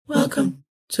Welcome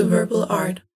to Verbal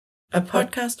Art, a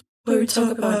podcast where we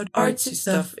talk about artsy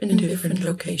stuff in different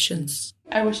locations.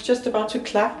 I was just about to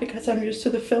clap because I'm used to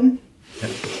the film.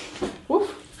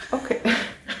 Woof. Okay.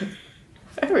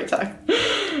 Every time.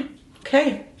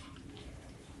 Okay.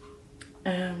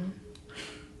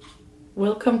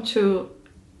 Welcome to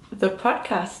the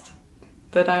podcast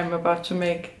that I'm about to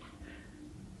make.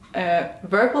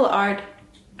 Verbal art,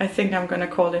 I think I'm gonna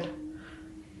call it.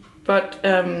 But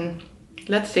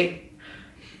let's see.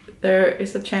 There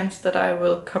is a chance that I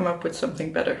will come up with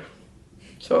something better.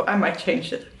 So I might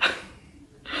change it.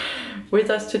 With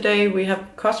us today we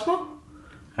have Cosmo.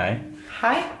 Hi.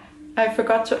 Hi. I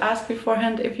forgot to ask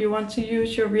beforehand if you want to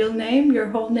use your real name,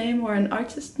 your whole name, or an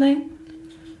artist name.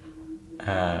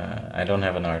 I don't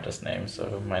have an artist name,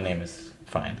 so my name is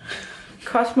fine.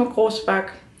 Cosmo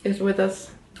Großbach is with us.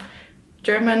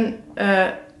 German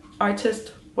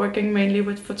artist working mainly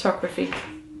with photography.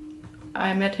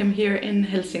 I met him here in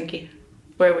Helsinki,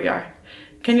 where we are.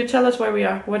 Can you tell us where we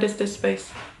are? What is this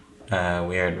space? We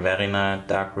are at Verina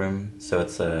darkroom, so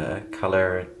it's a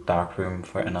color darkroom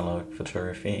for analog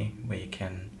photography, where you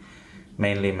can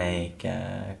mainly make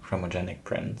chromogenic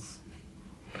prints.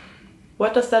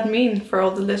 What does that mean for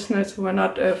all the listeners who are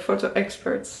not photo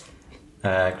experts?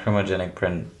 Chromogenic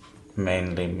print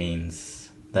mainly means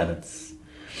that it's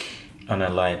on a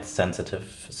light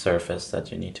sensitive surface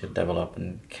that you need to develop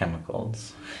in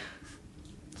chemicals.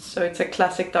 So it's a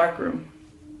classic darkroom.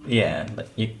 Yeah,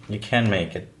 you can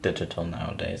make it digital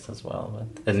nowadays as well,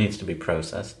 but it needs to be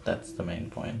processed. That's the main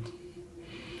point.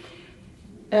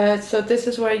 So this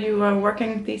is where you are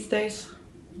working these days?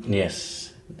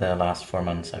 Yes, the last 4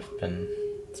 months I've been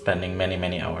spending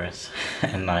many hours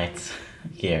and nights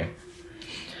here.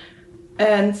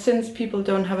 And since people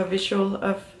don't have a visual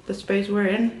of the space we're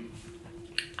in,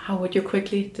 how would you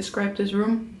quickly describe this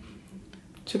room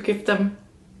to give them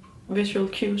visual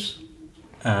cues?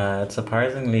 It's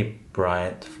surprisingly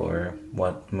bright for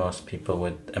what most people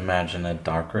would imagine a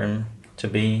darkroom to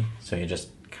be. So you're just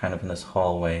kind of in this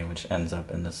hallway which ends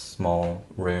up in this small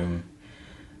room.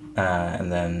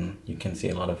 And then you can see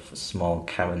a lot of small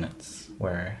cabinets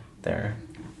where they're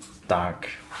dark,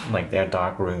 like they're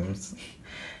dark rooms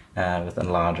with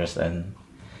enlargers in.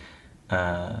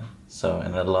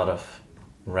 And a lot of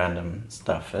random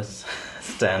stuff is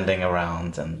standing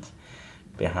around, and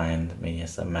behind me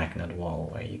is a magnet wall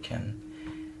where you can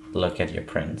look at your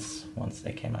prints once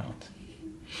they came out.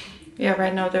 Yeah,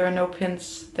 right now there are no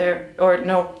pins there, or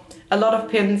no, a lot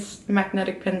of pins,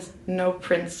 magnetic pins, no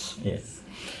prints. Yes.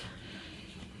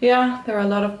 Yeah, there are a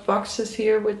lot of boxes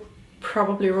here with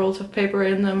probably rolls of paper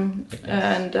in them, yes.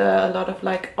 And a lot of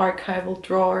like archival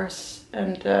drawers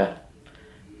and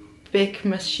big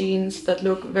machines that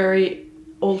look very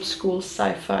old school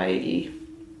sci-fi-y,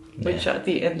 which are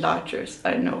the enlargers,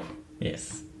 I know.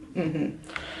 Yes. Mm-hmm.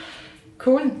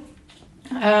 Cool.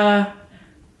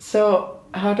 So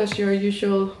how does your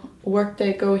usual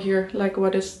workday go here? Like,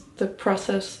 what is the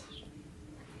process?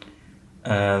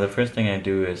 The first thing I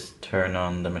do is turn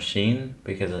on the machine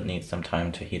because it needs some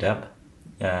time to heat up.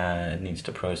 It needs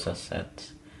to process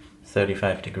at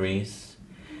 35 degrees.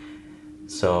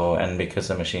 So, and because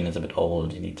the machine is a bit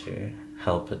old, you need to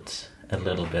help it a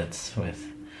little bit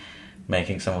with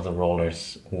making some of the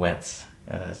rollers wet.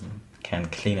 It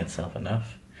can't clean itself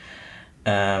enough.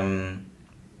 And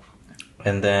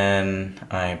then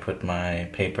I put my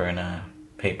paper in a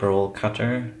paper roll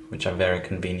cutter, which are very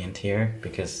convenient here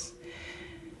because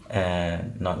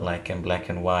not like in black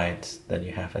and white that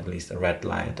you have at least a red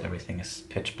light, everything is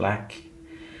pitch black.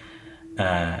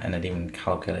 And it even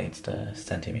calculates the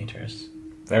centimeters.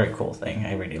 Very cool thing,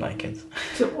 I really like it.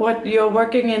 So what, you're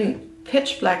working in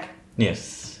pitch black?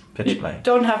 Yes, pitch black. You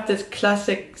don't have this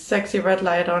classic sexy red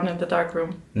light on in the dark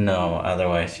room? No,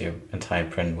 otherwise your entire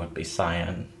print would be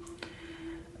cyan.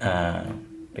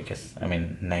 Because, I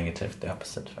mean, negative, the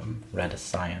opposite from red is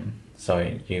cyan.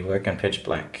 So you work in pitch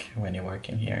black when you're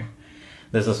working here.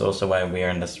 This is also why we are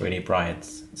in this really bright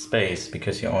space,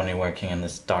 because you're only working in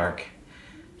this dark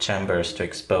chambers to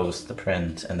expose the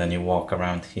print, and then you walk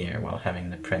around here while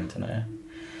having the print in a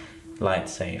light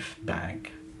safe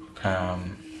bag.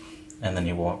 And then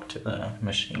you walk to the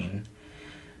machine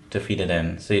to feed it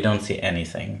in. So you don't see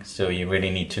anything. So you really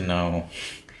need to know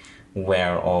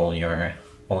where all your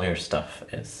stuff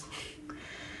is.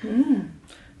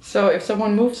 So if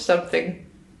someone moves something,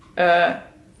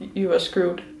 you are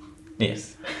screwed.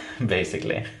 Yes,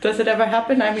 basically. Does it ever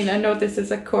happen? I mean, I know this is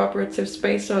a cooperative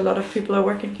space, so a lot of people are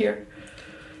working here.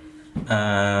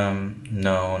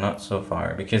 No, not so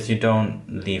far, because you don't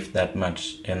leave that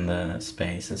much in the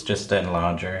space. It's just the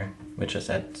enlarger, which is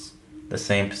at the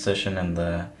same position in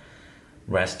the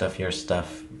rest of your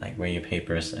stuff, like where your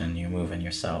papers and you move in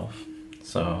yourself.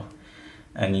 So,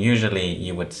 and usually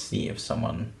you would see if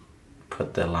someone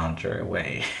put the larger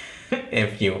away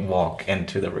if you walk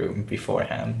into the room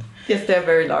beforehand. Yes, they're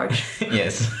very large.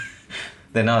 Yes,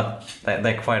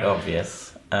 they're quite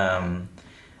obvious.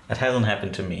 It hasn't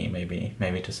happened to me,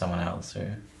 maybe to someone else who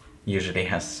usually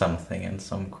has something in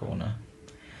some corner.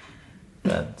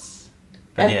 But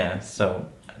yeah, so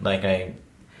like I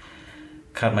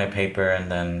cut my paper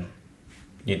and then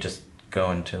you just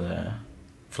go into the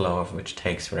flow of which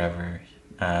takes forever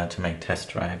to make test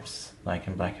stripes, like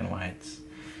in black and whites.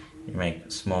 You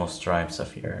make small stripes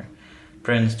of your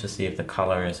prints to see if the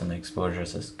colors and the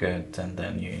exposures is good, and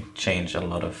then you change a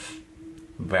lot of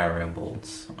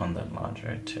variables on the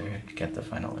larger to get the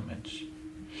final image.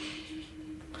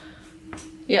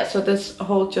 Yeah, so this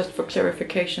whole, just for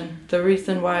clarification, the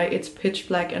reason why it's pitch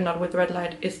black and not with red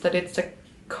light is that it's a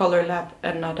color lab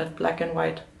and not a black and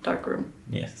white darkroom.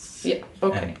 Yes. Yeah,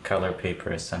 okay. And color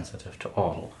paper is sensitive to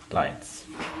all lights.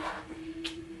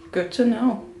 Good to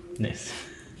know. Yes.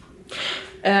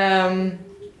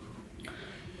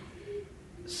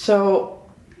 So,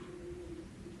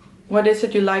 what is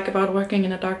it you like about working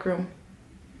in a darkroom?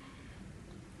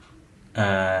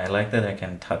 I like that I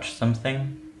can touch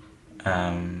something.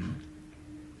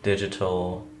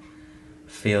 Digital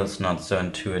feels not so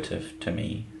intuitive to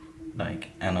me, like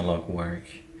analog work.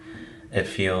 It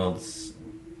feels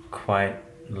quite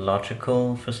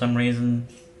logical for some reason,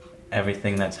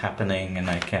 everything that's happening, and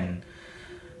I can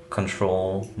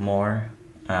control more.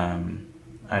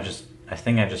 I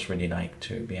think I just really like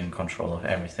to be in control of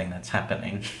everything that's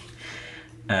happening.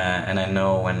 And I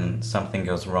know when something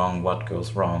goes wrong, what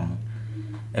goes wrong.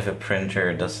 If a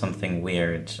printer does something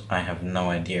weird, I have no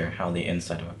idea how the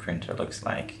inside of a printer looks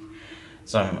like.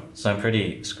 So I'm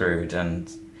pretty screwed, and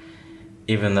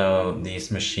even though these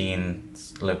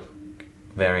machines look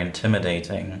very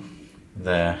intimidating,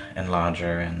 the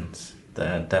enlarger and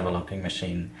the developing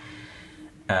machine,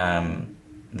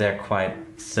 they're quite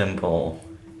simple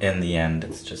in the end.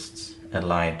 It's just a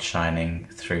light shining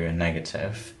through a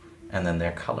negative, and then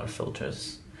they're color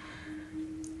filters.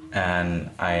 And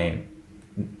I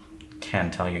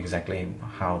can't tell you exactly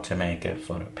how to make a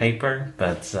photo paper,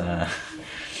 but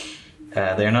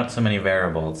there are not so many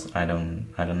variables I don't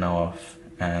know of.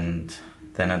 And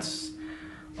then it's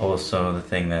also the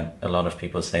thing that a lot of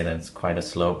people say that it's quite a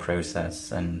slow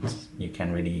process, and you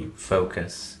can really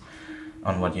focus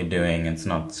on what you're doing. It's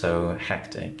not so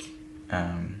hectic.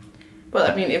 Well,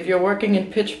 I mean, if you're working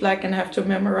in pitch black and have to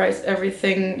memorize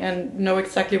everything and know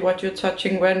exactly what you're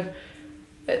touching when,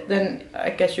 then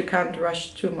I guess you can't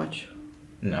rush too much.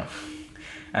 No.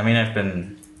 I mean, I've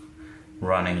been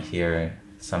running here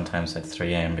sometimes at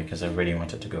 3 a.m. because I really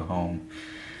wanted to go home.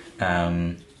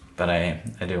 But I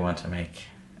do want to make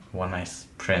one nice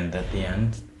print at the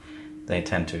end. They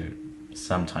tend to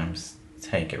sometimes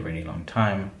take a really long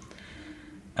time.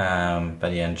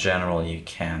 But yeah, in general, you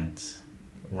can't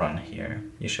run here.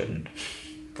 You shouldn't,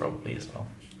 probably as well.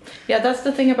 Yeah, that's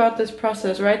the thing about this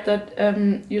process, right? That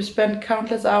you spend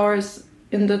countless hours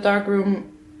in the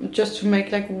darkroom just to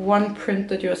make like one print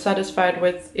that you're satisfied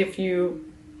with, if you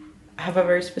have a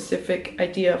very specific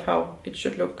idea of how it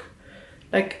should look.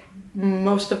 Like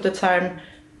most of the time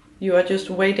you are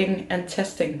just waiting and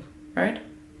testing, right?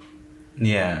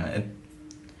 Yeah,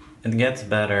 it gets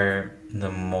better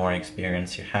the more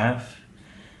experience you have.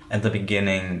 At the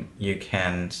beginning you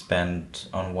can spend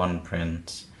on one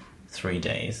print 3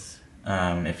 days,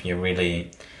 if you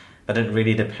really, but it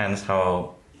really depends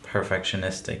how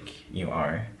perfectionistic you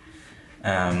are.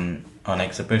 On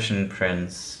exhibition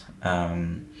prints,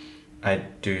 I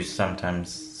do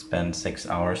sometimes spend 6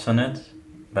 hours on it,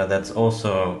 but that's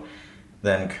also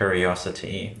then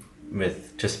curiosity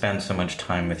to spend so much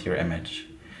time with your image,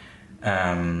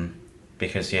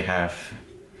 because you have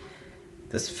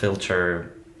this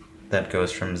filter that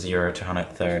goes from 0 to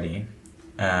 130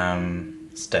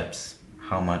 steps,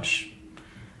 how much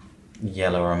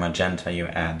yellow or magenta you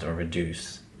add or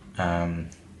reduce,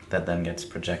 that then gets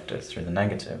projected through the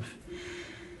negative.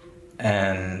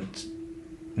 And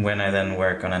when I then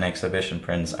work on an exhibition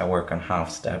prints, I work on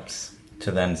half steps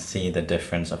to then see the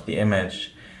difference of the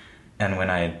image. And when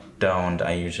I don't,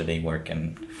 I usually work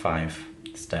in 5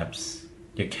 steps.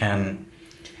 You can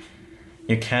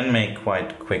make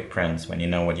quite quick prints when you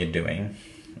know what you're doing.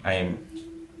 I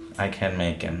can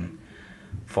make in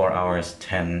 4 hours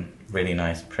 10 really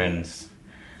nice prints,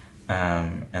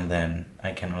 and then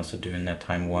I can also do in that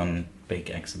time 1 big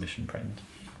exhibition print.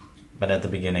 But at the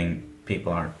beginning,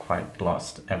 people are quite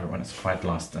lost. Everyone is quite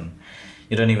lost, and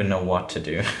you don't even know what to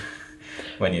do.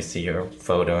 When you see your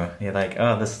photo, you're like,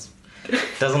 oh, this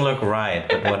doesn't look right,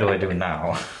 but what do I do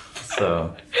now?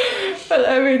 So. But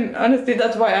I mean, honestly,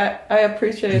 that's why I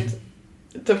appreciate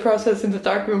the process in the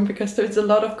darkroom, because there's a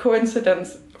lot of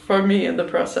coincidence for me in the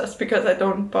process, because I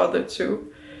don't bother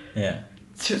to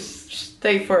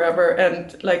stay forever,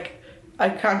 and like I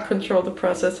can't control the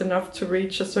process enough to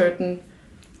reach a certain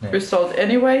result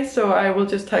anyway. So I will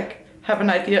just like have an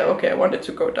idea. Okay, I want it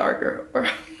to go darker, or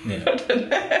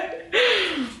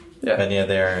But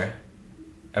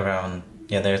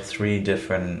there are 3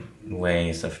 different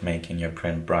ways of making your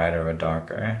print brighter or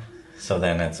darker. So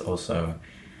then it's also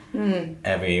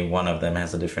every one of them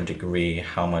has a different degree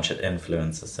how much it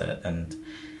influences it, and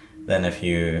then if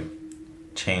you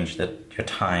change your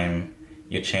time,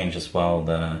 you change as well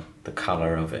the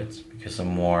color of it, because the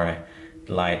more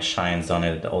light shines on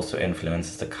it, it also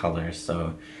influences the color.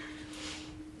 So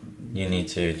you need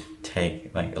to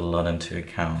take like a lot into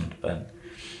account. But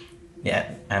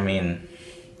yeah, I mean,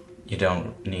 you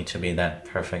don't need to be that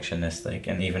perfectionistic.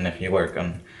 And even if you work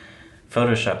on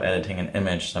Photoshop editing an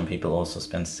image, some people also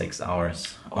spend 6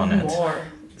 hours on it. More.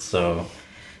 So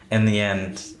in the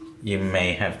end, you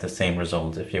may have the same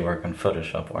result if you work on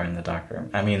Photoshop or in the darkroom.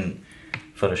 I mean,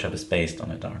 Photoshop is based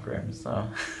on a darkroom, so.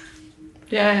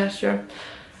 Yeah, sure.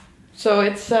 So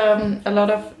it's a lot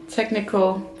of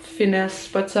technical finesse,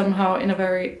 but somehow in a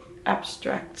very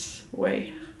abstract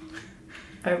way,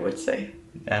 I would say.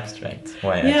 Abstract?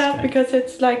 Why abstract? Yeah, because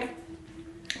it's like,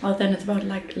 well, then it's about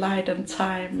like light and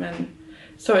time, and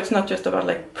so it's not just about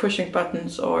like pushing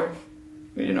buttons or,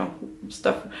 you know,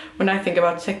 stuff. When I think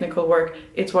about technical work,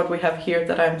 it's what we have here,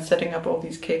 that I'm setting up all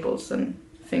these cables and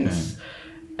things.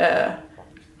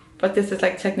 But this is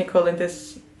like technical in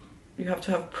this, you have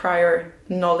to have prior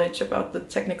knowledge about the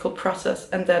technical process,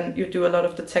 and then you do a lot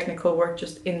of the technical work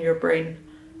just in your brain.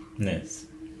 Yes.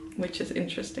 Which is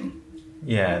interesting.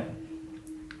 Yeah,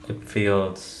 it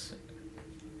feels,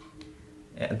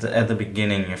 at the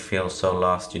beginning you feel so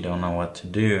lost, you don't know what to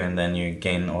do, and then you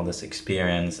gain all this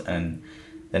experience, and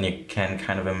then you can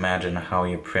kind of imagine how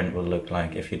your print will look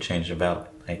like if you change a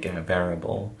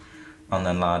variable on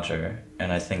the enlarger.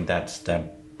 And I think that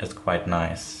step is quite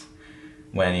nice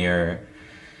when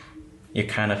you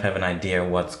kind of have an idea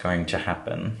what's going to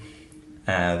happen.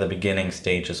 The beginning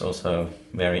stage is also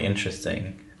very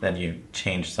interesting, that you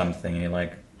change something and you're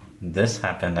like, this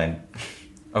happened,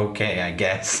 okay, I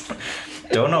guess.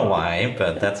 Don't know why,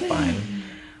 but that's fine.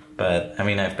 But I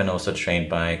mean, I've been also trained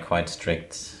by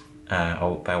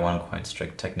by one quite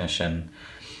strict technician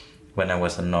when I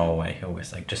was in Norway, who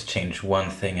was like, just change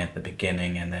one thing at the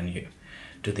beginning and then you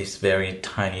do these very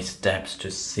tiny steps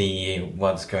to see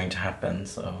what's going to happen.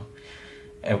 So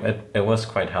it was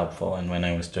quite helpful. And when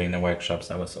I was doing the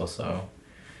workshops, I was also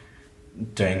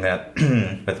doing that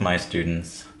with my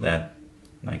students, that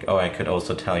like, oh, I could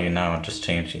also tell you now, just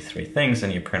change these 3 things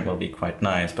and your print will be quite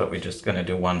nice, but we're just going to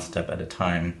do one step at a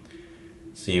time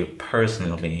so you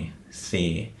personally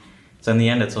see. So in the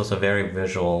end, it's also a very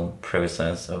visual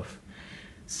process of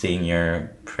seeing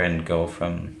your print go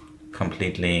from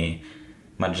completely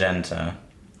magenta,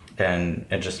 and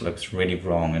it just looks really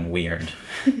wrong and weird.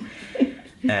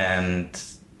 And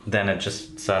then it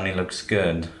just suddenly looks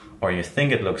good, or you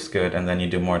think it looks good, and then you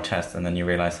do more tests and then you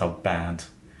realize how bad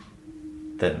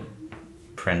the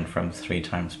print from 3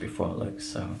 times before looks.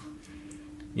 So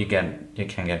you can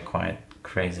get quite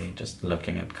crazy just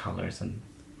looking at colors, and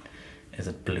is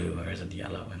it blue or is it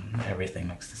yellow, and everything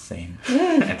looks the same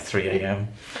at 3 a.m.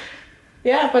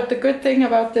 Yeah, but the good thing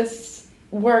about this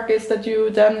work is that you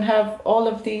then have all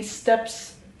of these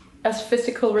steps as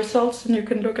physical results, and you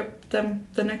can look at them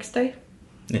the next day.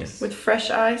 Yes. With fresh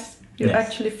eyes. You Yes.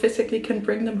 actually physically can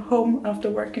bring them home after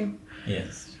working.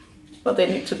 Yes. Well, they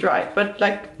need to dry, but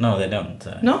like... No, they don't.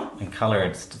 No? In color,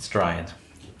 it's dried.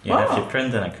 You have your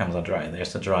print and it comes out dry.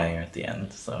 There's a dryer at the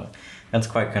end, so that's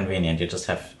quite convenient. You just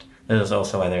have... This is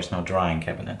also why there's no drying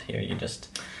cabinet here. You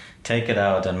just take it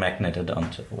out and magnet it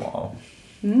onto the wall.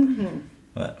 Mm-hmm.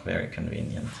 But very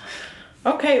convenient.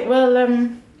 Okay, well,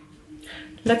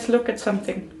 let's look at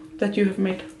something that you have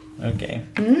made. Okay.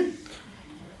 Mm-hmm.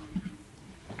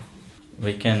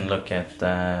 We can look at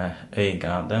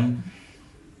Øygarden.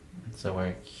 It's a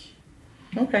work.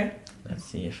 Okay. Let's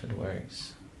see if it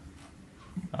works.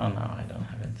 Oh no, I don't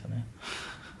have internet.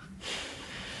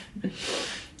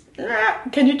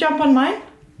 Can you jump on mine?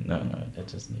 No, I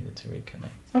just needed to reconnect.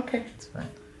 Okay. It's fine.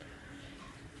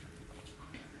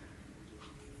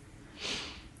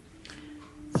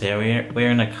 So yeah,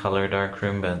 we're in a color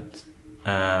darkroom, but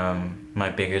my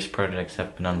biggest projects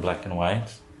have been on black and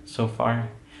white so far.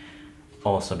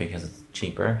 Also because it's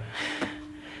cheaper.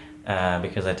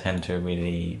 Because I tend to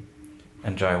really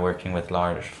enjoy working with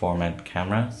large format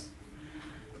cameras.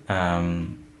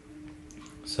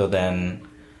 So then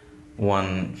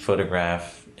one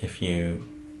photograph, if you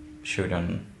shoot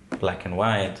on black and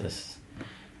white, is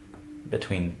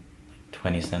between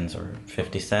 20 cents or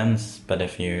 50 cents, but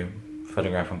if you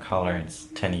photograph on color, it's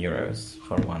 10 euros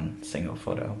for one single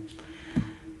photo.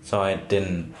 So I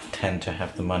didn't tend to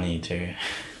have the money to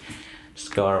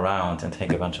just go around and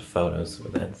take a bunch of photos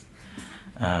with it.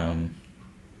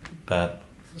 But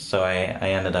so I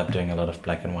ended up doing a lot of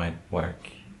black and white work,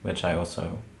 which I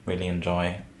also really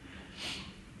enjoy.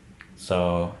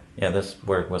 So yeah, this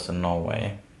work was in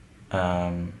Norway,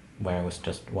 where I was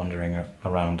just wandering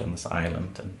around on this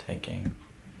island and taking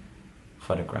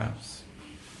photographs.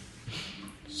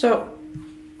 So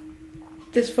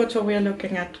this photo we are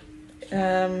looking at,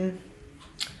 can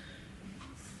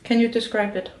you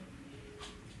describe it?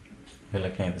 We're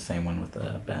looking at the same one with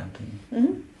the band.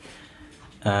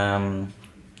 Mm-hmm.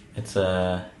 It's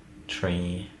a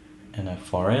tree in a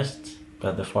forest,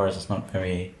 but the forest is not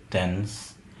very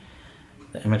dense.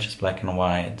 The image is black and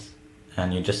white,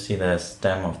 and you just see the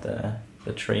stem of the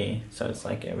tree, so it's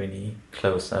like a really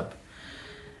close up.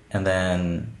 And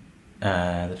then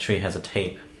the tree has a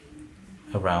tape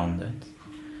around it,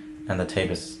 and the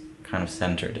tape is kind of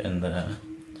centered in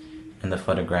the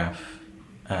photograph.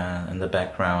 In the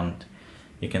background,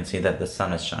 you can see that the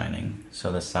sun is shining.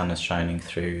 So the sun is shining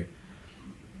through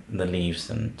the leaves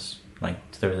and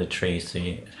like through the tree, so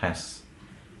it has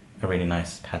a really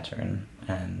nice pattern.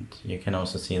 And you can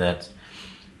also see that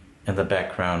in the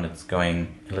background it's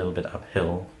going a little bit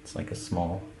uphill. It's like a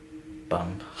small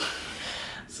bump,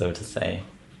 so to say.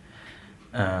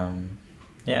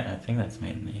 Yeah, I think that's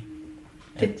mainly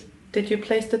it. Did you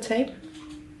place the tape?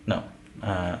 No,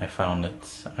 I found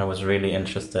it. I was really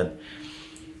interested.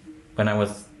 When I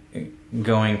was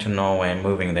going to Norway and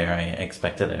moving there, I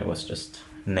expected it was just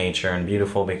nature and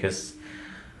beautiful, because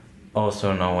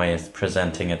also Norway is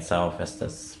presenting itself as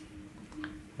this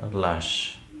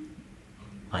lush,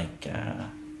 like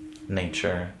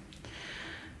nature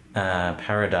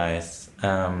paradise,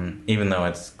 even though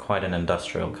it's quite an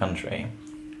industrial country.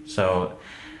 So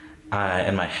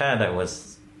in my head I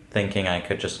was thinking I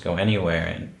could just go anywhere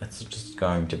and it's just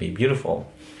going to be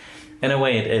beautiful. In a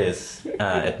way it is,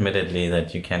 admittedly,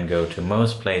 that you can go to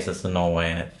most places in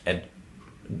Norway and it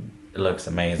looks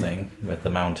amazing with the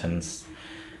mountains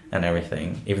and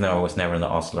everything. Even though I was never in the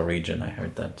Oslo region, I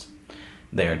heard that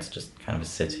there it's just kind of a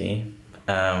city.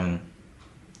 So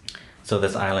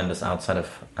this island is outside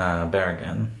of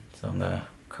Bergen, so in the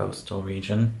coastal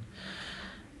region.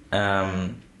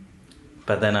 But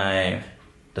then I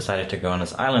decided to go on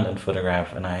this island and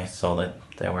photograph, and I saw that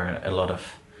there were a lot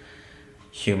of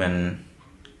human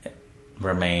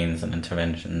remains and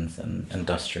interventions and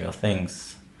industrial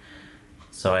things.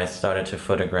 So I started to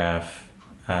photograph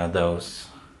those,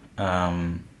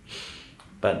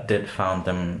 but did found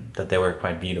them that they were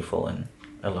quite beautiful in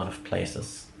a lot of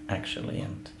places, actually.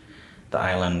 And the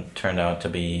island turned out to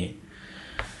be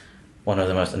one of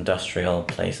the most industrial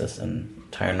places in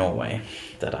entire Norway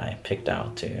that I picked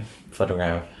out to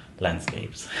photograph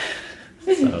landscapes.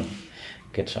 So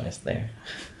good choice there.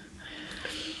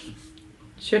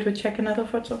 Should we check another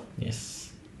photo?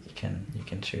 Yes, you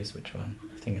can choose which one.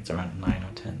 I think it's around 9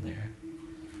 or 10 there.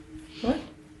 What?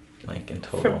 Like in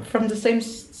total. From the same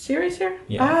series here?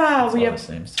 Yeah, we are the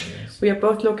same series. We are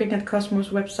both looking at Cosmo's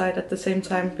website at the same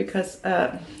time, because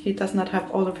he does not have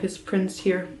all of his prints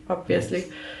here,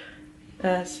 obviously.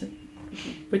 Yes.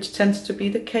 Which tends to be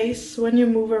the case when you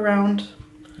move around.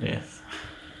 Yes.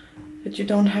 That you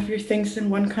don't have your things in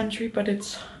one country, but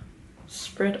it's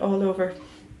spread all over.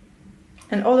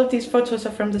 And all of these photos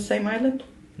are from the same island?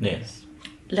 Yes.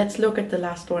 Let's look at the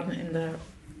last one in the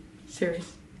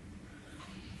series.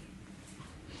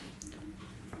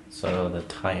 So the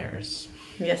tires.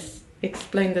 Yes,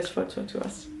 explain this photo to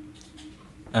us.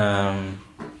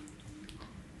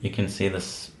 You can see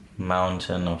this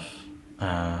mountain of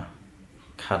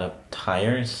cut up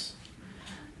tires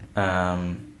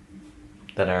that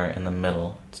are in the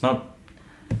middle. It's not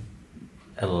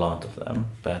a lot of them,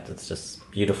 but it's just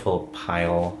beautiful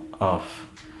pile of...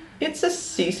 It's a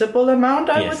seizable amount,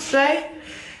 I would say.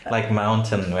 Like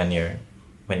mountain, when you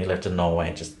lived in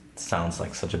Norway, just sounds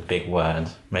like such a big word.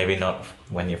 Maybe not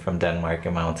when you're from Denmark,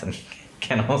 a mountain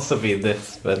can also be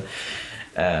this, but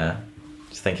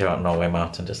just thinking about Norway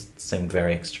mountain just seemed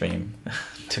very extreme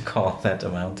to call that a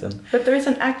mountain. But there is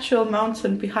an actual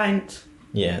mountain behind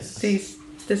this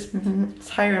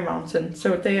higher mountain,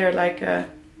 so they are like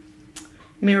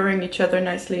mirroring each other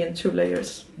nicely in two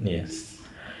layers. Yes,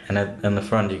 and in the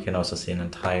front you can also see an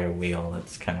entire wheel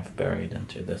that's kind of buried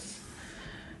into this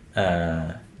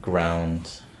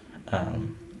ground.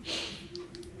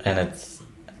 And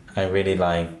I really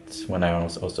liked when I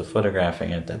was also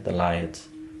photographing it that the light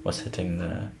was hitting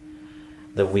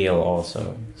the wheel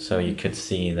also, so you could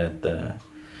see that the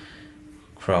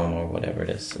chrome or whatever it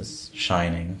is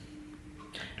shining.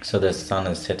 So the sun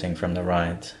is hitting from the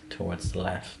right towards the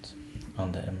left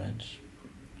on the image.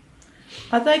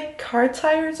 Are they car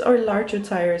tires or larger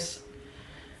tires?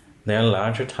 They're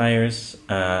larger tires.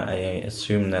 I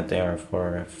assume that they are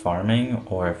for farming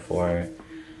or for...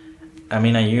 I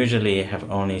mean, I usually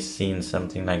have only seen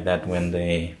something like that when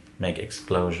they make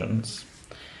explosions.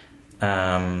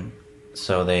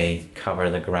 So they cover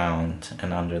the ground,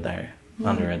 and under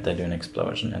it they do an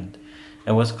explosion. And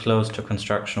it was close to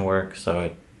construction work,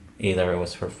 so either it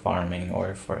was for farming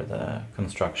or for the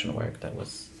construction work that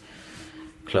was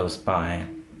close by,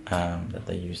 that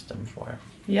they used them for.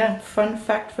 Yeah, fun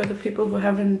fact for the people who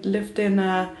haven't lived in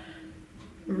a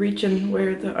region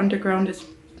where the underground is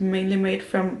mainly made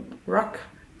from rock.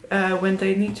 When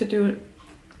they need to do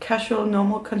casual,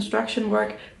 normal construction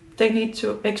work, they need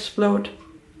to explode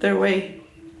their way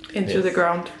into the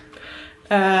ground.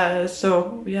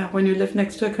 So yeah, when you live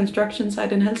next to a construction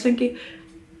site in Helsinki,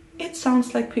 it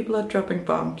sounds like people are dropping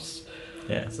bombs.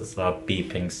 Yeah, it's this loud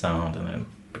beeping sound, and it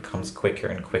becomes quicker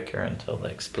and quicker until the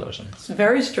explosion. It's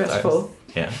very stressful.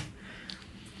 Yeah.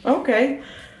 Okay.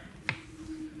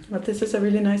 But this is a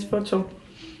really nice photo.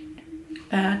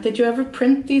 Did you ever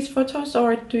print these photos,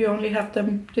 or do you only have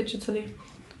them digitally?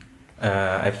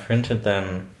 I printed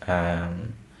them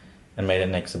and made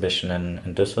an exhibition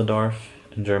in Düsseldorf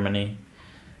in Germany.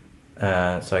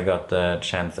 So I got the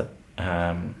chance that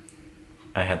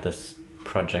I had this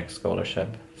project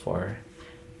scholarship for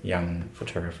young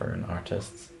photographer and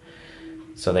artists.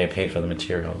 So they paid for the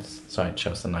materials. So I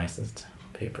chose the nicest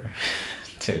paper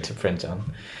to print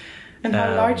on. And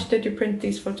how large did you print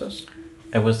these photos?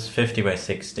 It was 50 by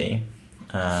 60.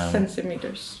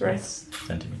 Centimeters, right? Yes,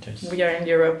 centimeters. We are in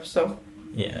Europe, so...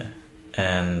 Yeah.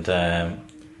 And it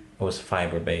was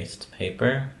fiber-based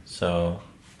paper, so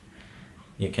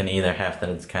you can either have that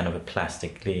it's kind of a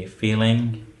plastically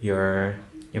feeling your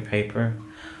paper,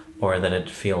 or that it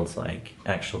feels like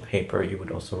actual paper you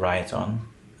would also write on.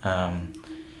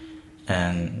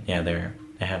 And yeah, they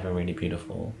have a really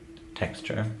beautiful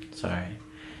texture, so I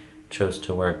chose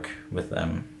to work with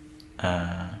them.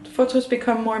 The photos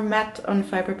become more matte on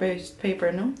fiber-based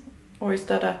paper, no? Or is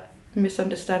that a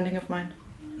misunderstanding of mine?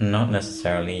 Not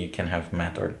necessarily. You can have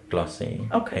matte or glossy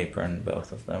paper in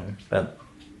both of them. But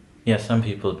yeah, some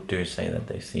people do say that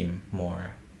they seem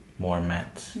more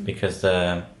matte, because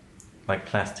the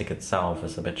plastic itself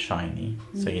is a bit shiny,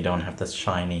 so you don't have this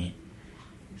shiny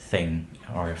thing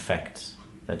or effect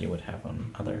that you would have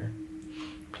on other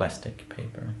plastic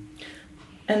paper.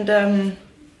 And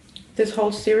this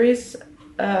whole series,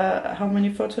 how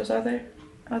many photos are there?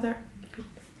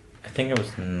 I think it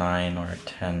was 9 or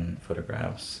 10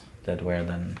 photographs that were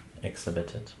then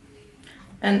exhibited.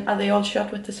 And are they all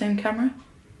shot with the same camera?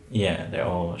 Yeah, they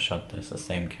all shot with the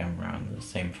same camera and the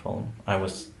same film. I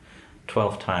was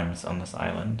 12 times on this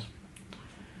island,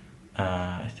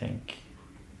 I think.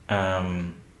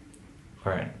 Or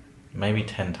maybe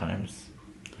 10 times.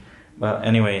 Well,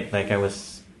 anyway, I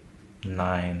was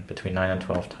between 9 and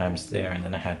 12 times there, and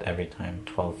then I had every time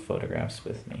 12 photographs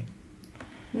with me.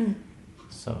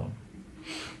 So,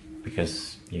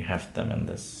 because you have them in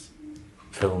this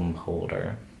film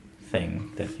holder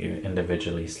thing that you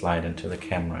individually slide into the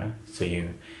camera, so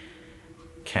you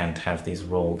can't have these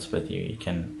rolls with you. You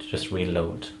can just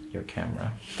reload your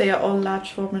camera. They are all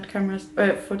large format cameras,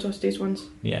 photos, these ones?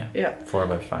 Yeah. 4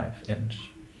 by 5 inch.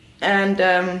 And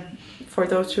for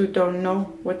those who don't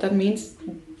know what that means,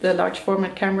 the large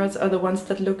format cameras are the ones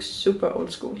that look super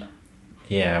old school.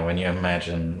 Yeah, when you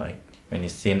imagine, when you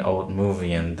see an old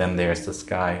movie and then there's this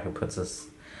guy who puts this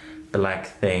black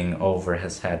thing over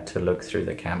his head to look through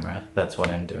the camera. That's what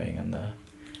I'm doing in the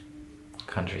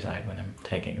countryside when I'm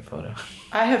taking a photo.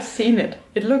 I have seen it.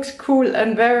 It looks cool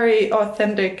and very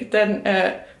authentic. Then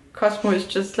Cosmo is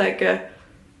just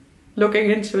looking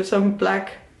into some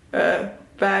black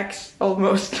bags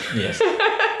almost. Yes.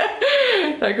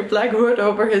 Like a black hood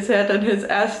over his head and his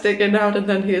ass sticking out, and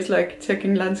then he is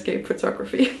taking landscape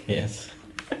photography. Yes.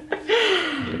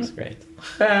 It looks great.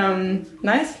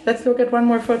 Nice. Let's look at one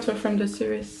more photo from the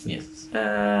series. Yes.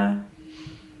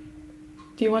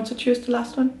 Do you want to choose the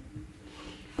last one?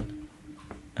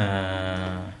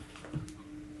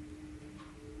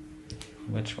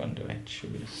 Which one do I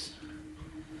choose?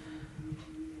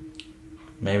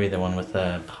 Maybe the one with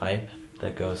the pipe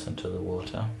that goes into the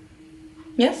water.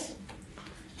 Yes.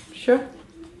 Sure.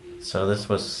 So this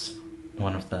was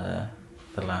one of the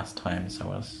last times I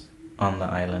was on the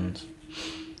island,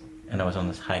 and I was on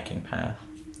this hiking path.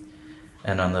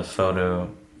 And on the photo,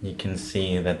 you can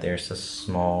see that there's a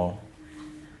small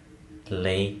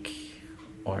lake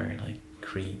or like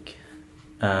creek,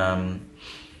 and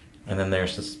then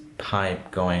there's this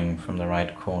pipe going from the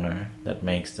right corner that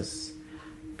makes this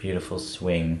beautiful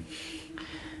swing,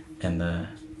 and I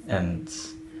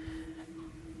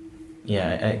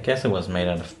guess it was made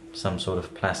out of some sort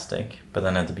of plastic, but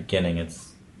then at the beginning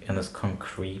it's in this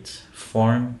concrete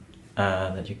form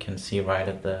that you can see right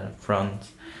at the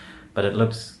front, but it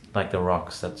looks like the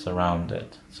rocks that surround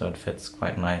it, so it fits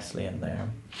quite nicely in there.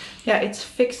 Yeah, it's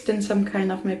fixed in some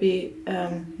kind of maybe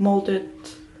molded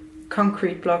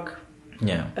concrete block.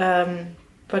 Yeah.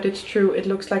 But it's true, it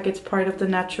looks like it's part of the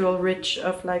natural ridge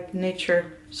of like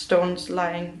nature stones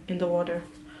lying in the water.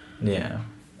 Yeah,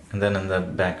 and then in the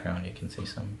background you can see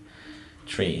some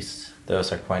trees.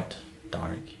 Those are quite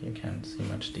dark, you can't see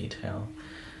much detail.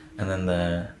 And then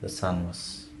the sun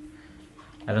was,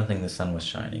 I don't think the sun was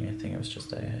shining, I think it was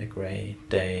just a grey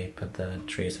day, but the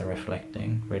trees are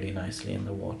reflecting really nicely in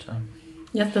the water.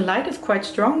 Yes, the light is quite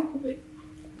strong.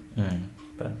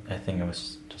 But I think it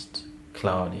was just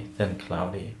cloudy, thin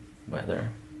cloudy weather.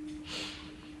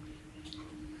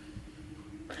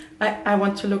 I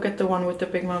want to look at the one with the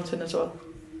big mountain as well.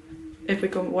 If we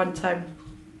go one time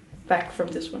back from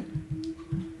this one.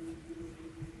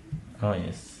 Oh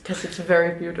yes. Because it's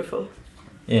very beautiful.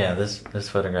 Yeah, this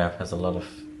photograph has a lot of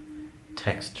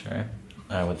texture,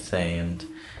 I would say, and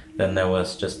then there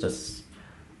was just this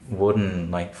wooden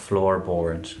like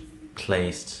floorboard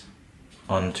placed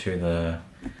onto the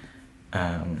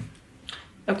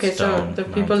okay, so stone the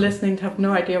people mountain. listening have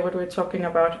no idea what we're talking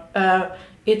about.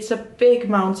 It's a big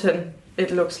mountain,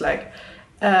 it looks like,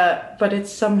 but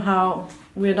it's somehow,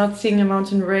 we're not seeing a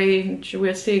mountain range,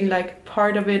 we're seeing like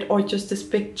part of it, or just this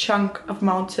big chunk of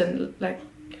mountain like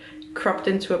cropped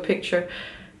into a picture,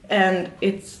 and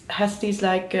it has these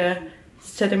like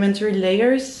sedimentary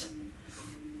layers,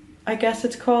 I guess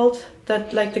it's called,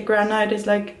 that like the granite is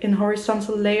like in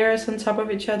horizontal layers on top of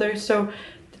each other, so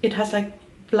it has like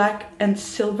black and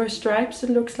silver stripes, it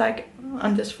looks like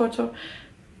on this photo.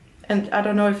 And I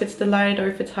don't know if it's the light or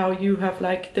if it's how you have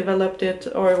like developed it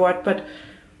or what, but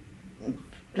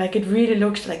like it really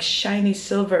looks like shiny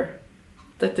silver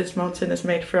that this mountain is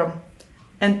made from.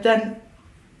 And then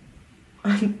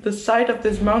on the side of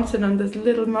this mountain, on this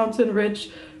little mountain ridge,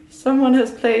 someone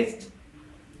has placed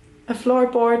a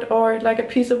floorboard or like a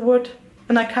piece of wood,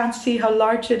 and I can't see how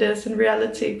large it is in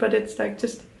reality, but it's like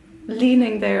just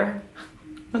leaning there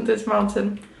on this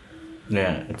mountain.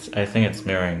 Yeah, I think it's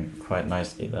mirroring quite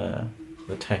nicely the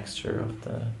texture of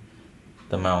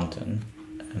the mountain,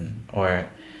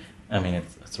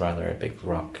 it's rather a big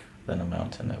rock than a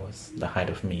mountain. It was the height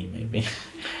of me, maybe.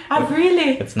 Oh,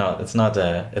 really? It's not when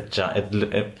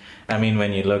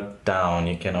you look down,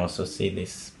 you can also see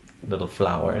these little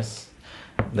flowers.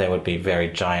 They would be very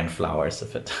giant flowers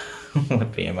if it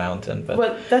would be a mountain. But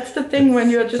well, that's the thing, when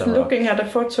you're just a rock. looking at a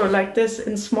photo like this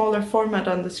in smaller format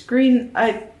on the screen,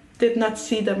 I did not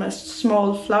see them as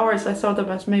small flowers. I saw them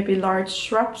as maybe large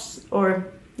shrubs,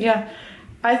 or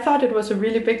I thought it was a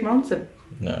really big mountain.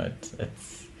 No,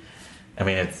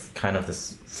 it's kind of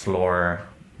this floor,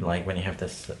 like when you have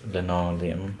this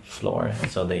linoleum floor,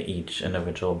 so each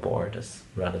individual board is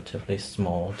relatively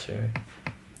small to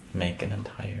make an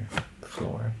entire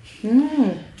floor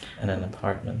in an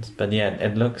apartment. But yeah,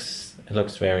 it looks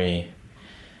very,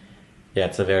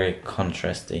 it's a very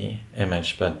contrasty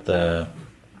image, but the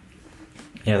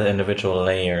individual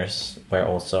layers were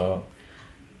also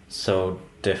so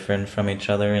different from each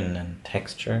other in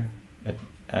texture.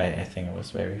 I think it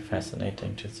was very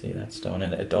fascinating to see that stone,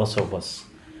 and it also was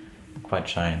quite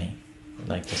shiny,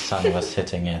 like the sun was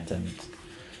hitting it, and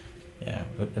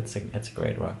it's a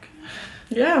great rock.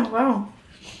 Yeah, wow.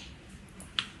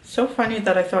 So funny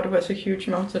that I thought it was a huge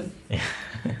mountain. Yeah.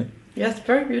 Yes,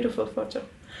 very beautiful photo.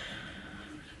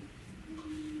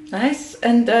 Nice.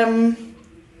 And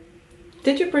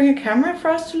did you bring a camera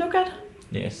for us to look at?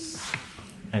 Yes,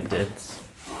 I did.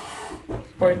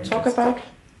 Or talk about?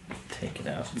 Take it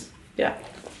out. Yeah.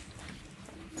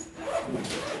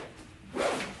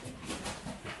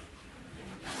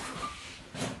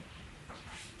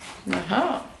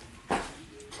 Aha.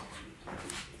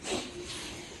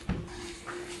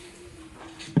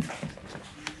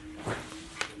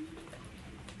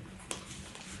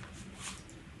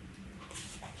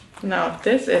 Now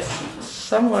this is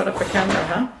somewhat of a camera,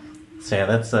 huh? So yeah,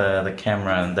 that's the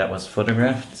camera that was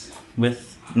photographed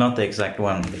with, not the exact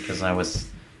one, because I was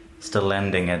still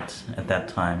lending it at that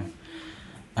time,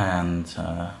 and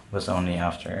was only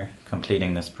after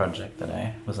completing this project that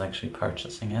I was actually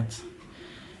purchasing it.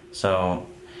 So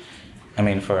I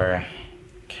mean, for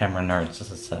camera nerds,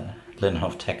 this is a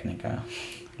Linhof Technica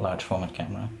large format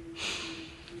camera.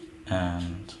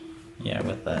 And yeah,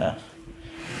 with a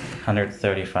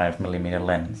 135mm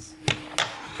lens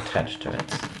attached to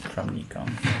it from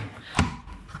Nikon.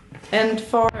 And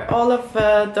for all of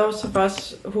those of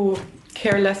us who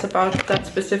care less about that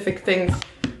specific things,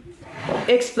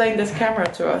 explain this camera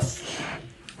to us.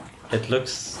 It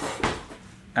looks,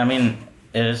 I mean,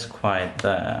 it is quite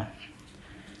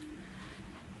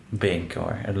big,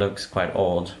 or it looks quite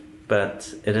old,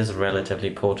 but it is relatively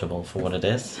portable for what it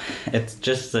is. It's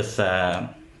just this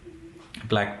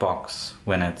black box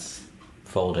when it's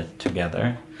folded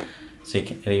together. So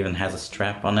it even has a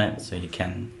strap on it, so you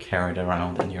can carry it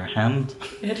around in your hand.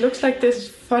 It looks like this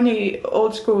funny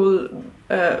old school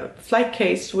flight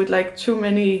case with like too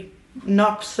many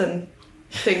knobs and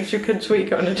things you can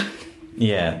tweak on it.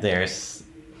 Yeah, there's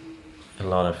a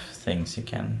lot of things you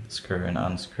can screw and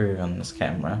unscrew on this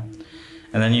camera.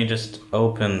 And then you just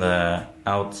open the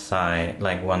outside,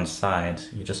 like one side,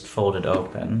 you just fold it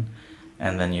open,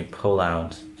 and then you pull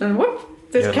out. And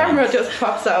whoop, this camera lens just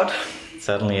pops out.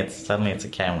 Suddenly it's a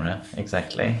camera,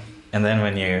 exactly. And then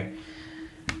when you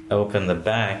open the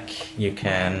back, you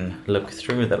can look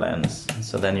through the lens.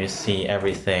 So then you see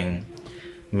everything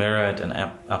mirrored and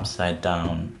upside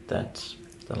down that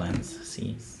the lens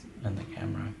sees in the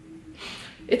camera.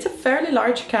 It's a fairly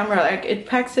large camera, like it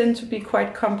packs in to be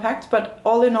quite compact, but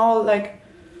all in all, like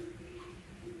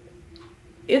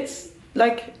it's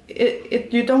like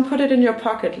it you don't put it in your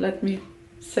pocket, let me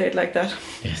say it like that.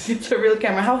 Yes. It's a real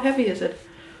camera. How heavy is it?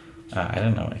 I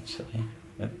don't know, actually.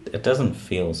 It doesn't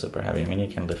feel super heavy. I mean, you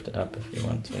can lift it up if you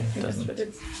want to. It doesn't. But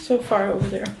it's so far over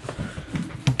there.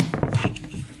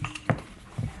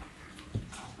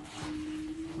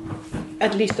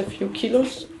 At least a few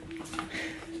kilos,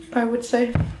 I would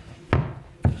say.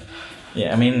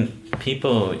 Yeah, I mean,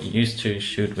 people used to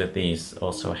shoot with these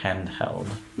also handheld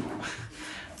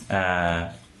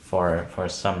for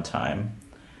some time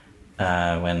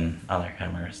when other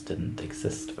cameras didn't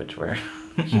exist, which were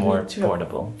more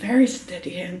portable. Very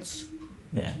steady hands.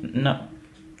 Yeah, no,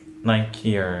 like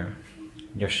your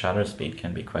shutter speed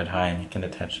can be quite high, and you can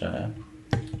attach a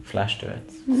flash to it.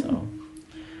 Mm-hmm. So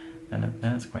then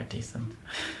it's quite decent.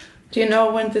 Do you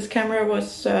know when this camera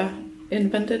was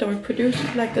invented or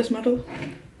produced, like this model?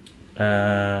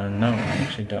 No, I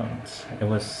actually don't. It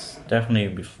was definitely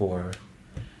before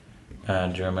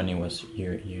Germany was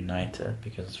united,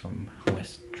 because it's from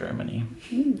West Germany.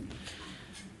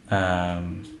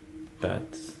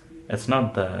 But it's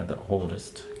not the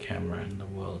oldest camera in the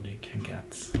world you can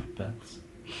get, but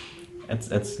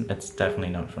it's definitely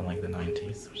not from like the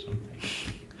 90s or something.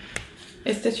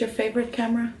 Is this your favorite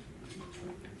camera?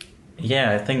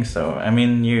 Yeah, I think so. I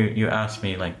mean, you asked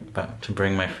me like to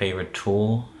bring my favorite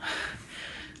tool,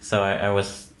 so I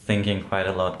was thinking quite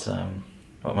a lot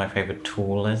what my favorite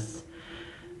tool is,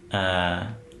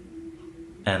 and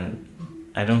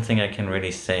I don't think I can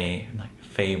really say like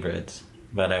favorite,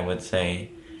 but I would say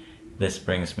this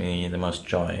brings me the most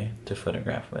joy to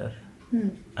photograph with.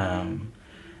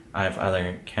 I have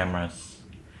other cameras,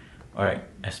 or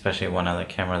especially one other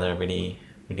camera that I really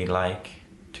like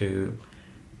to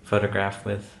photograph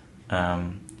with,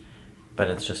 but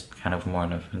it's just kind of more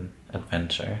of an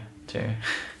adventure to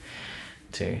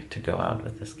go out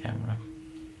with this camera.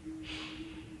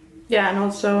 Yeah, and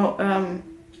also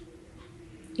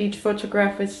each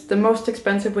photograph is the most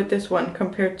expensive with this one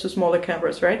compared to smaller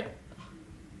cameras, right?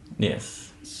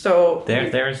 Yes. So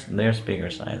there's bigger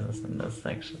sizes than this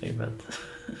actually, but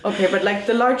okay, but like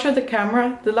the larger the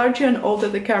camera, the larger and older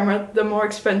the camera, the more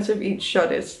expensive each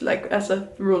shot is, like as a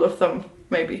rule of thumb,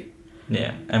 maybe.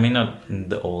 Yeah, I mean, not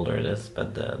the older it is,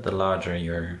 but the larger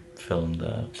your film,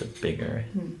 the bigger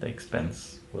the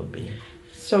expense will be.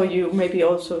 So you maybe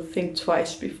also think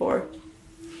twice before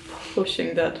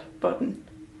pushing that button.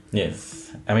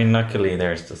 Yes, I mean, luckily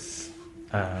there's this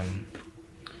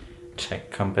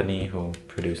Czech company who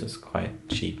produces quite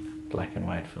cheap black and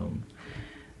white film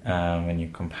when you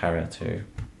compare it to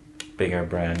bigger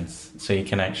brands. So you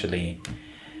can actually,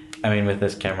 I mean, with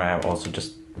this camera I also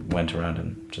just went around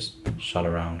and just shot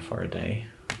around for a day.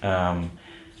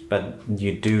 But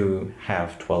you do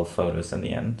have 12 photos in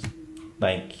the end.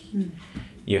 Like,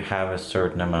 you have a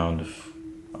certain amount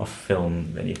of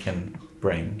film that you can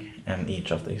bring, and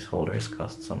each of these holders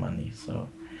costs some money, so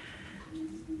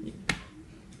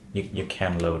you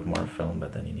can load more film,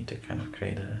 but then you need to kind of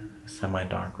create a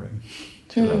semi-dark room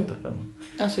to load the film.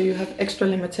 Oh, so you have extra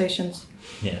limitations.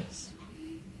 Yes.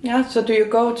 Yeah, so do you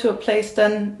go to a place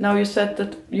then, now you said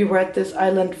that you were at this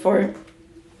island for,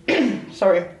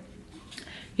 sorry,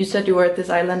 You said you were at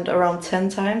this island around 10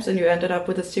 times and you ended up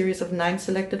with a series of 9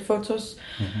 selected photos.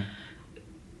 Mm-hmm.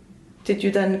 Did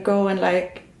you then go and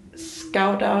like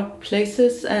scout out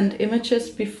places and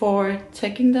images before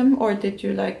taking them, or did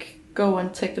you like go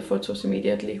and take the photos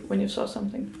immediately when you saw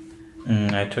something?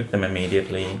 I took them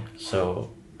immediately.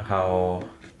 So how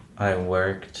I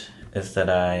worked is that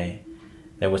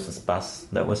there was this bus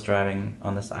that was driving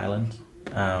on this island.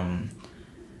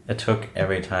 It took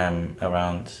every time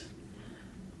around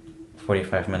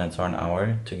 45 minutes or an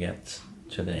hour to get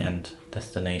to the end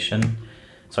destination.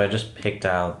 So I just picked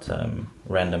out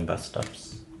random bus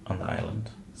stops on the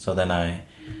island. So then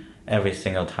every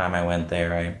single time I went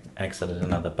there, I exited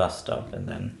another bus stop and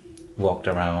then walked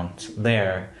around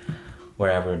there,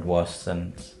 wherever it was.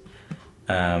 And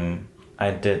I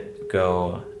did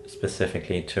go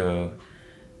specifically to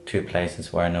 2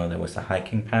 places where I know there was a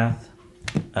hiking path.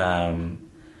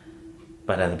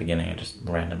 But at the beginning, I just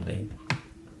randomly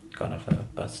got off a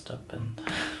bus stop and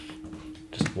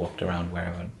just walked around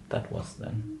wherever that was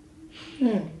then.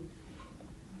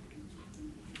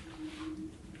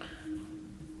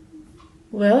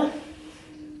 Well,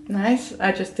 nice.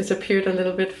 I just disappeared a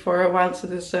little bit for a while to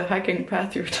this hiking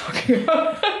path you were talking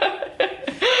about.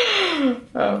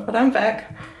 But I'm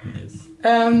back. Yes.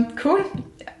 Cool.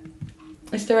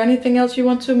 Is there anything else you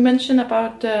want to mention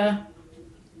about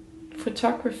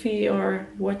photography, or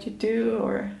what you do,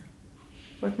 or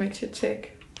what makes you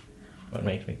tick? What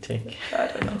makes me tick? I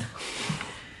don't know.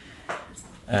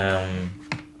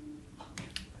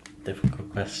 Difficult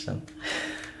question.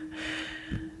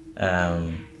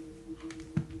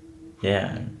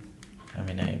 Yeah, I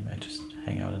mean, I just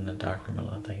hang out in the dark room a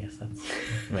lot. I guess that's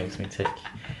what makes me tick.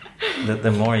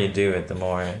 The more you do it,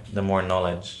 the more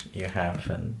knowledge you have,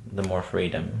 and the more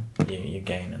freedom you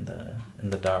gain in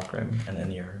the dark room and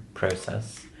in your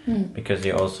process, because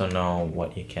you also know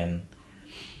what you can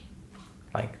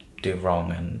like do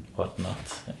wrong and what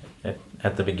not.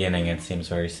 At the beginning, it seems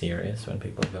very serious when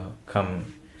people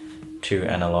come to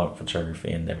analog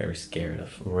photography and they're very scared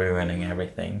of ruining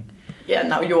everything. Yeah,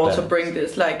 now you also bring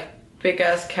this like big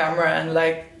ass camera and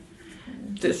like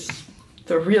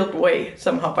the real way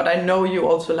somehow, but I know you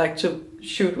also like to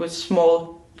shoot with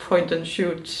small point and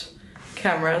shoot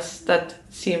cameras that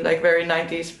seem like very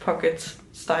 90s pocket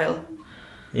style.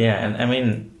 Yeah, and I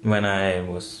mean, when I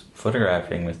was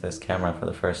photographing with this camera for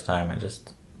the first time, I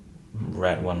just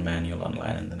read one manual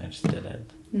online and then I just did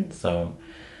it. So,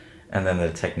 and then the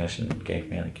technician gave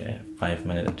me like a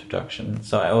 5-minute introduction.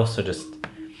 So I also just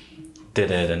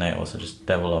did it, and I also just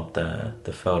developed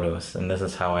the photos. And this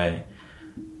is how I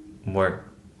worked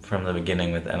from the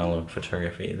beginning with analog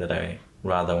photography, that I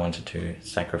rather wanted to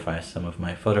sacrifice some of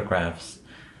my photographs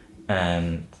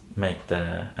and make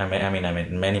I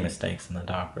made many mistakes in the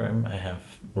darkroom. I have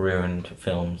ruined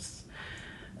films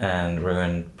and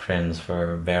ruined prints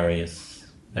for various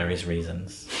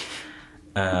reasons.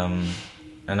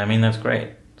 And I mean, that's great.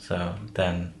 So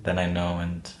then I know,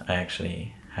 and I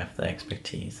actually have the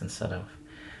expertise instead of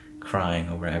crying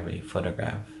over every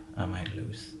photograph I might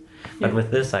lose. But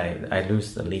with this, I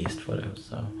lose the least photos,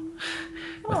 so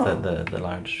with the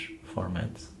large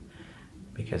formats,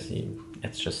 because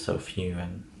it's just so few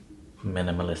and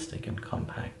minimalistic and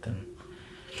compact, and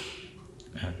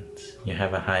you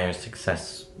have a higher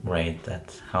success rate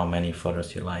at how many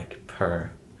photos you like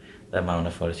per the amount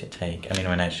of photos you take. I mean,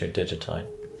 when I shoot digital,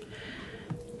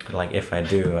 like if I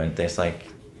do, and there's like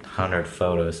 100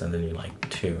 photos and then you like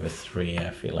 2 or 3, I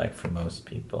feel like, for most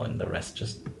people, and the rest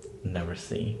just never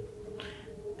see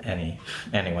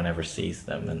anyone ever sees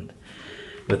them. And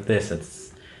with this,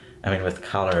 with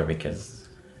color, because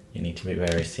you need to be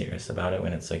very serious about it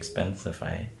when it's so expensive,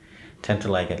 I tend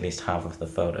to like at least half of the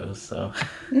photos. So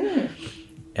in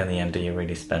the end, do you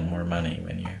really spend more money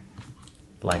when you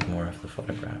like more of the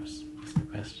photographs? That's the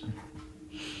question.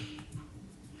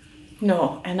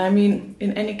 No, and I mean,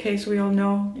 in any case, we all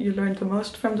know you learn the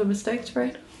most from the mistakes,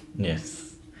 right? Yes.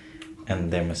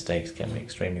 And their mistakes can be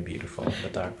extremely beautiful in the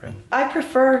darkroom. I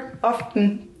prefer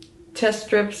often test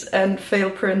strips and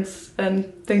fail prints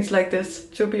and things like this.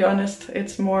 To be honest,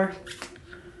 it's more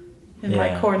in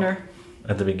my corner.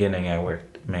 At the beginning, I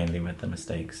worked mainly with the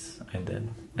mistakes I did.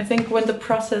 I think when the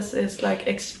process is like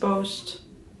exposed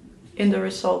in the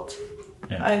result,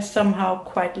 I somehow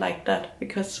quite like that,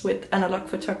 because with analog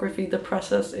photography, the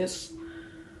process is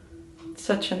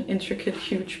such an intricate,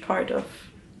 huge part of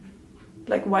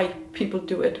like why people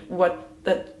do it,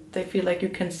 that they feel like you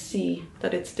can see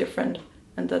that it's different.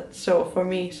 And that, so for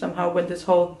me, somehow when this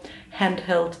whole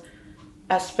handheld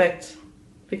aspect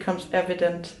becomes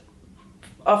evident,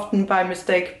 often by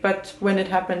mistake, but when it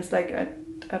happens, like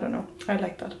I don't know, I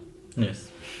like that. Yes.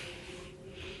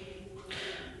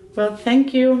 Well,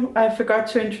 thank you. I forgot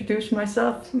to introduce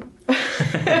myself.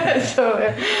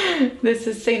 This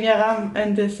is Senja Ram,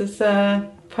 and this is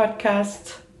a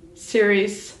podcast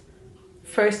series,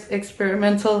 first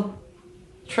experimental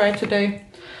try today.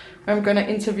 I'm gonna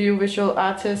interview visual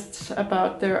artists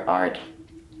about their art,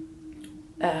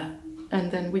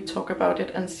 and then we talk about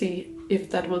it and see if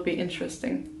that will be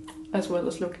interesting, as well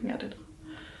as looking at it.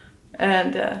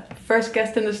 And first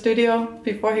guest in the studio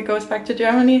before he goes back to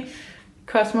Germany,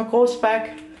 Cosmo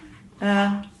Großbach,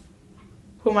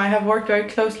 whom I have worked very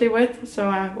closely with, so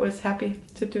I was happy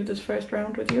to do this first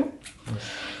round with you.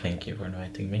 Thank you for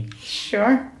inviting me.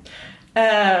 Sure.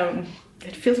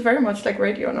 It feels very much like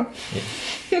radio, no? Yeah.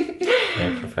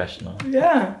 Very professional.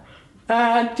 Yeah.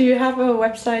 Do you have a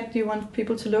website you want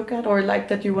people to look at, or like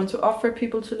that you want to offer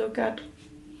people to look at?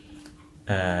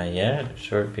 Yeah,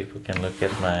 sure. People can look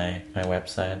at my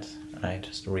website. I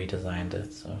just redesigned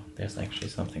it, so there's actually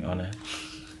something on it.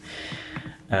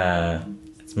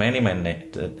 It's mainly my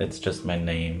name. It's just my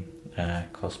name,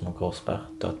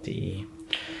 cosmogroßbach.de.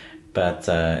 But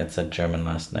it's a German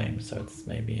last name, so it's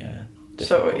maybe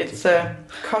so it's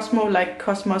Cosmo like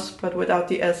Cosmos, but without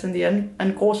the S in the end.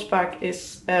 And Großbach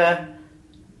is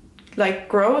like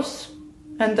Groß,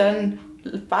 and then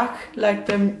Bach like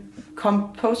the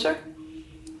composer.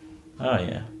 Oh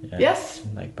yeah. Yes.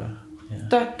 Like Bach. Yeah.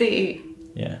 .de.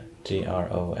 Yeah.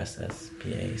 Großbach.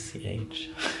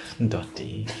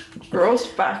 .de.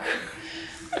 Großbach.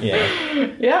 Yeah.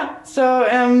 Yeah. So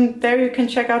there you can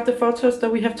check out the photos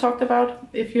that we have talked about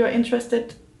if you're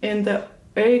interested in the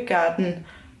Ögarden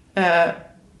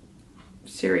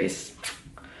series.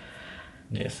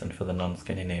 Yes, and for the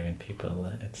non-Scandinavian people,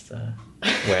 it's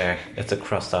where it's a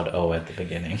crossed out O at the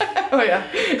beginning. Oh yeah,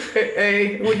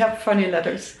 we have funny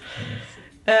letters.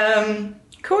 Yes.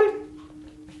 Cool.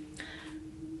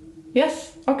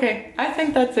 Yes. Okay. I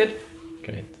think that's it.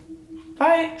 Great.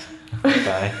 Bye.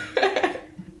 Bye.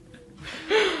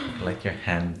 Like your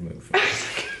hand move.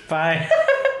 Bye.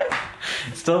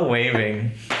 Still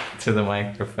waving to the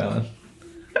microphone.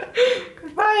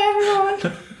 Goodbye, everyone.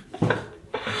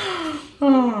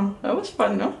 Oh, that was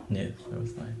fun, no? Yes, that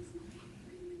was nice.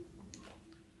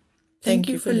 Thank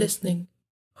you for listening.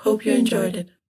 Hope you enjoyed it.